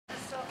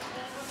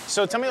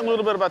So tell me a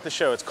little bit about the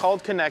show. It's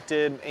called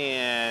Connected,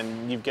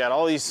 and you've got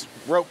all these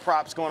rope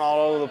props going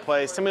all over the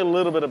place. Tell me a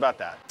little bit about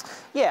that.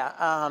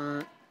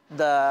 Yeah,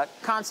 the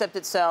concept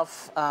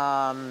itself,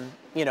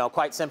 you know,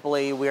 quite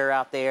simply, we're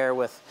out there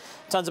with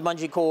tons of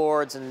bungee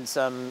cords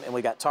and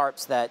we got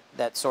tarps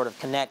that sort of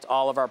connect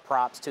all of our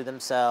props to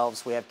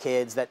themselves. We have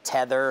kids that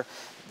tether.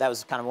 That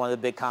was kind of one of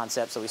the big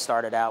concepts that we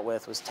started out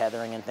with, was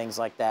tethering and things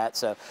like that.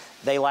 So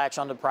they latch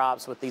onto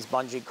props with these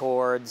bungee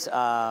cords.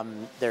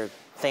 They're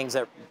things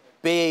that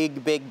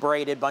big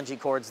braided bungee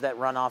cords that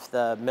run off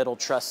the middle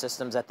truss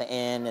systems at the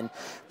end, and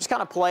just kind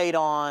of played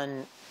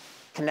on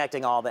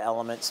connecting all the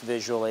elements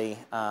visually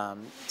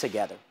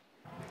together.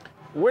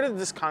 Where did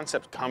this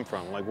concept come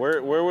from? Like,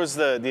 where was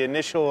the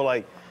initial,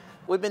 like?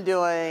 We've been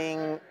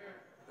doing,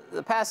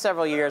 the past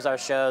several years, our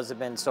shows have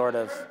been sort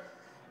of,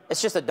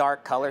 it's just a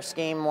dark color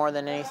scheme more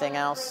than anything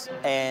else.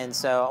 And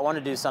so I want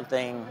to do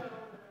something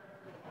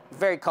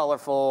very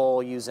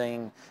colorful,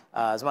 using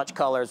as much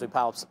color as we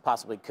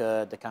possibly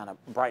could to kind of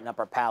brighten up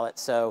our palette.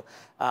 So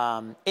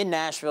in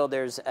Nashville,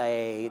 there's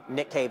a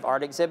Nick Cave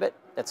art exhibit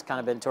that's kind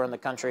of been touring the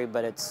country,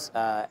 but it's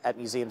at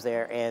museums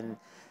there. And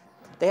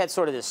they had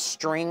sort of this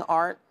string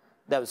art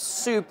that was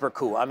super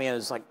cool. I mean, it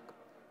was like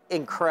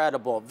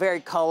incredible,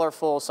 very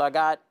colorful. So I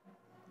got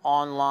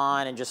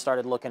online and just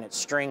started looking at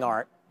string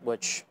art,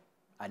 which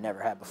I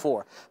never had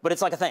before, but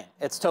it's like a thing.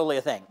 It's totally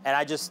a thing. And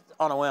I just,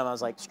 on a whim, I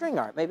was like, string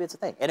art, maybe it's a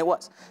thing. And it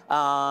was.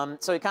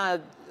 So we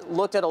kind of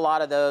looked at a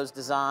lot of those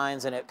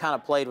designs, and it kind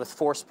of played with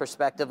forced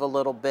perspective a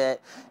little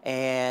bit.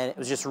 And it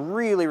was just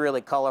really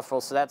colorful.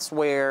 So that's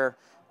where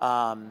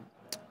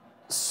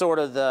sort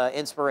of the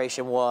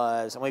inspiration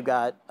was. And we've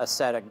got a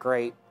set of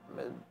great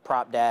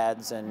prop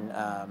dads, and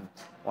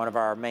one of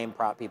our main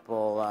prop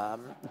people,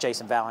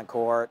 Jason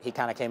Valancourt, he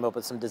kind of came up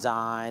with some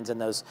designs,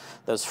 and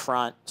those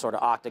front sort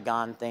of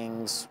octagon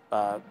things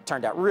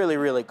turned out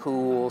really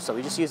cool. So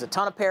we just used a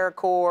ton of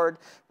paracord.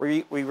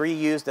 We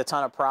reused a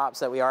ton of props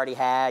that we already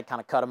had, kind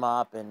of cut them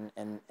up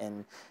and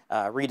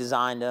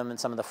redesigned them and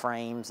some of the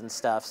frames and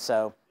stuff.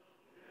 So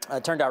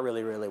it turned out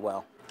really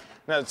well.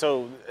 Now,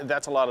 so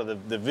that's a lot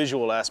of the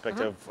visual aspect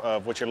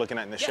of what you're looking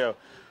at in the show.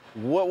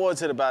 What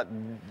was it about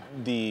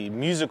the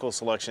musical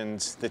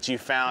selections that you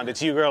found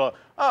that you go,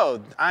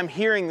 oh, I'm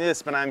hearing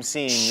this, but I'm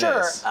seeing this?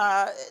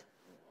 Sure.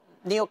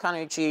 Neil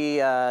Canucci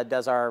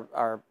does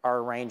our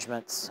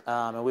arrangements,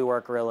 and we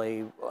work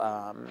really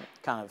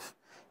kind of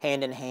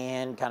hand in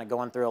hand, kind of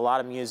going through a lot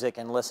of music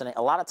and listening.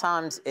 A lot of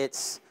times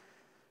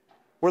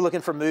we're looking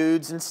for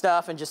moods and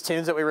stuff and just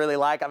tunes that we really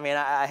like. I mean,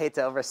 I hate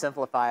to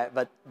oversimplify it,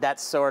 but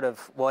that's sort of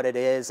what it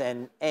is.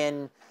 And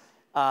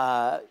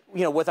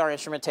you know, with our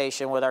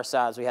instrumentation, with our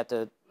size, we have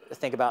to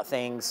think about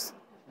things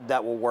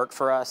that will work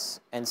for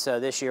us. And so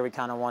this year we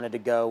kind of wanted to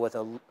go with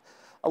a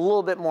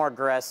little bit more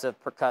aggressive,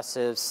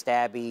 percussive,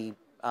 stabby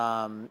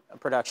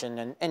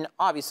production, and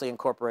obviously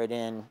incorporate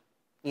in,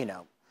 you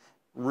know,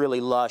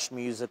 really lush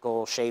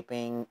musical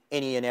shaping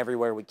any and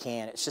everywhere we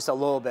can. It's just a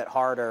little bit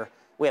harder.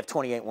 We have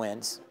 28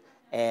 winds.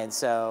 And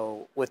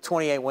so with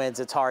 28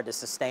 winds, it's hard to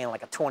sustain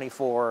like a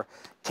 24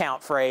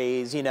 count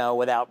phrase, you know,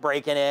 without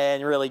breaking it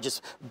and really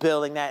just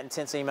building that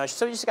intensity emotion.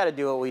 So we just got to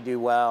do what we do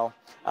well.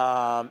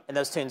 And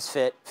those tunes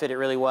fit it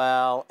really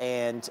well.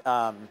 And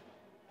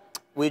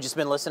we've just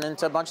been listening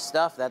to a bunch of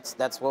stuff.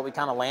 That's what we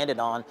kind of landed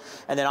on.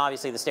 And then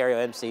obviously the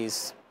stereo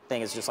MCs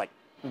thing is just like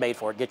made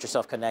for it. Get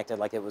yourself connected,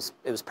 like it was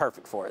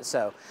perfect for it.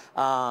 So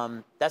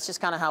that's just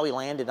kind of how we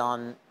landed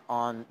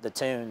on the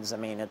tunes. I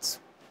mean, it's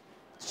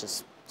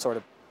just sort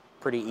of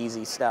pretty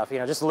easy stuff, you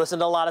know, just listen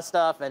to a lot of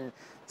stuff and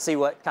see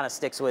what kind of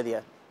sticks with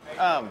you.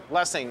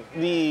 Last thing,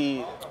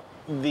 the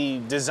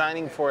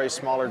designing for a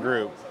smaller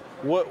group,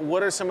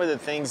 what are some of the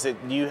things that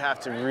you have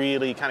to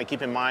really kind of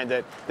keep in mind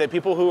that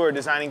people who are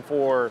designing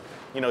for,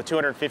 you know,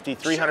 250,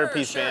 300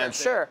 piece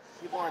bands,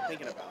 people aren't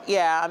thinking about?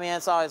 Yeah, I mean,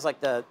 it's always like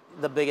the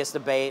biggest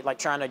debate, like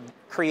trying to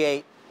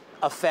create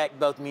effect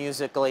both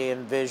musically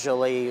and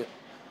visually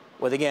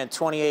with, again,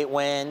 28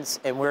 winds,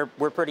 and we're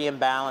pretty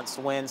imbalanced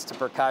winds to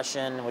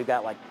percussion. We've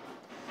got like,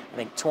 I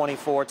think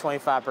 24,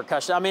 25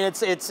 percussion. I mean,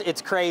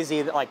 it's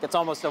crazy. Like, it's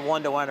almost a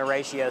 1-to-1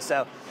 ratio.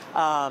 So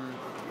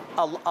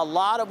a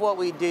lot of what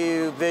we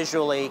do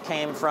visually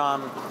came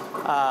from, we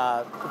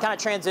kind of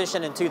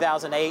transitioned in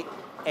 2008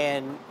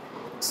 and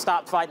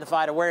stopped fighting the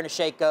fight of wearing a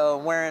Shako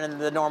and wearing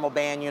the normal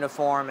band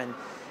uniform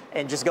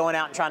and just going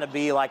out and trying to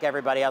be like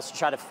everybody else, to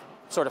try to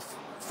sort of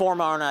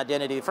form our own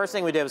identity. The first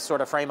thing we did was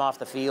sort of frame off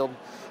the field,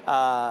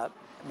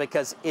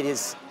 because it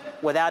is,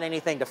 without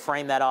anything to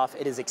frame that off,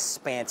 it is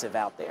expansive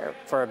out there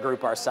for a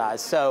group our size.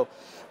 So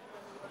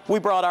we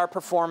brought our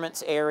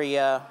performance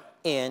area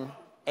in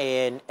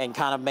and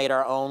kind of made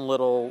our own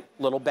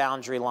little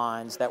boundary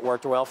lines that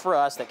worked well for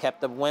us, that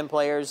kept the wind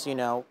players, you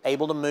know,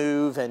 able to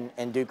move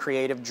and do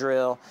creative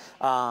drill,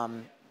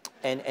 and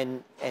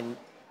kind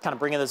of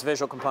bring in those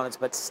visual components,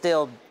 but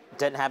still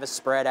didn't have us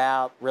spread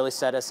out, really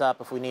set us up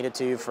if we needed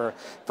to for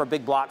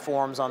big block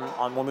forms on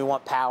when we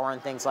want power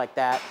and things like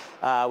that.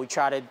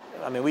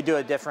 We do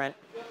a different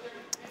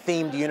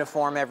themed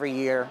uniform every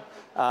year.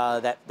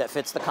 that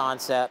fits the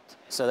concept,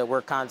 so that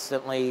we're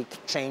constantly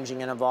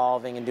changing and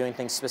evolving and doing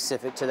things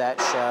specific to that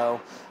show,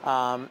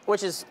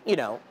 which is, you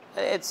know,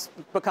 it's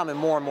becoming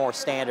more and more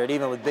standard,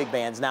 even with big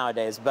bands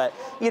nowadays. But,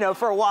 you know,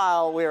 for a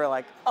while we were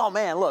like, oh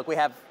man, look, we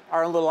have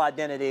our own little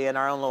identity and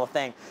our own little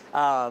thing.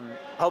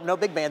 Hope no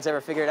big bands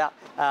ever figure it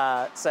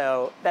out.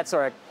 So that's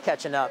sort of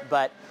catching up.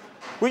 But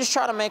we just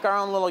try to make our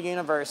own little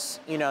universe,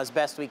 you know, as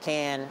best we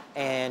can,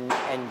 and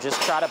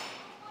just try to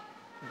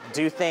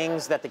do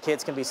things that the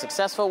kids can be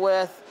successful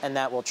with and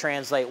that will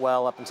translate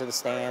well up into the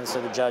stands to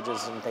the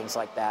judges and things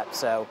like that.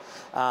 So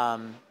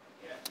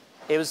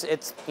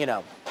it's, you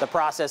know, the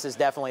process has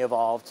definitely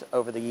evolved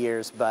over the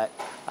years, but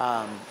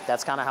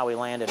that's kind of how we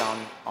landed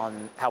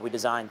on how we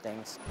design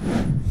things.